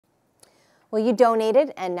Well, you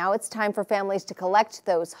donated, and now it's time for families to collect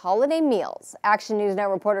those holiday meals. Action News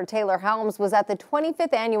Now reporter Taylor Helms was at the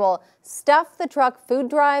 25th annual Stuff the Truck food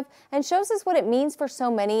drive and shows us what it means for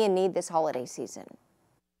so many in need this holiday season.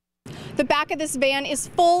 The back of this van is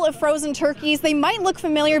full of frozen turkeys. They might look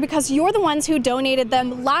familiar because you're the ones who donated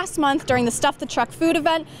them last month during the Stuff the Truck food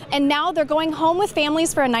event, and now they're going home with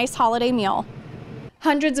families for a nice holiday meal.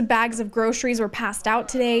 Hundreds of bags of groceries were passed out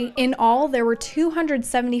today. In all, there were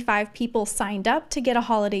 275 people signed up to get a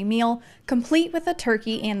holiday meal, complete with a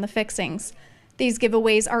turkey and the fixings. These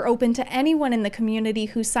giveaways are open to anyone in the community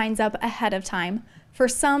who signs up ahead of time. For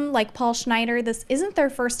some, like Paul Schneider, this isn't their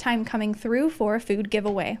first time coming through for a food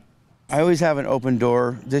giveaway. I always have an open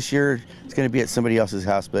door. This year it's going to be at somebody else's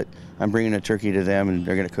house, but I'm bringing a turkey to them and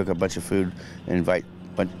they're going to cook a bunch of food and invite,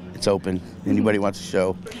 but it's open. Anybody wants to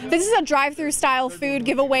show. This is a drive-through style food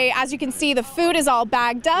giveaway. As you can see, the food is all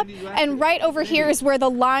bagged up, and right over here is where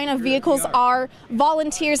the line of vehicles are.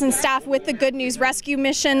 Volunteers and staff with the Good News Rescue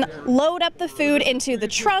Mission load up the food into the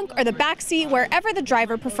trunk or the back seat, wherever the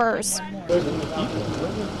driver prefers. Get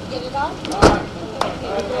it on?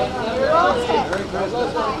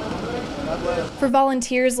 For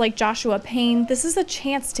volunteers like Joshua Payne, this is a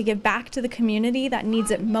chance to give back to the community that needs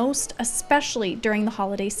it most, especially during the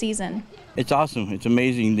holiday season. It's awesome. It's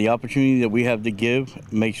amazing. The opportunity that we have to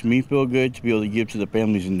give makes me feel good to be able to give to the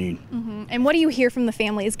families in need. And what do you hear from the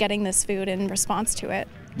families getting this food in response to it?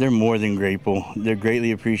 They're more than grateful. They're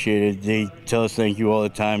greatly appreciated. They tell us thank you all the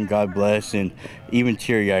time, God bless, and even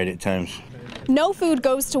teary-eyed at times. No food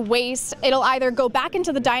goes to waste. It'll either go back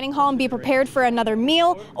into the dining hall and be prepared for another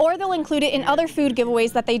meal, or they'll include it in other food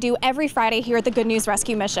giveaways that they do every Friday here at the Good News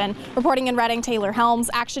Rescue Mission. Reporting in Reading, Taylor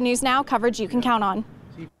Helms, Action News Now, coverage you can count on.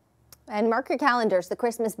 And mark your calendars, the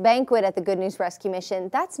Christmas banquet at the Good News Rescue Mission.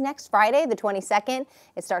 That's next Friday, the 22nd.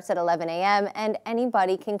 It starts at 11 a.m. and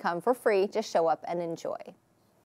anybody can come for free. Just show up and enjoy.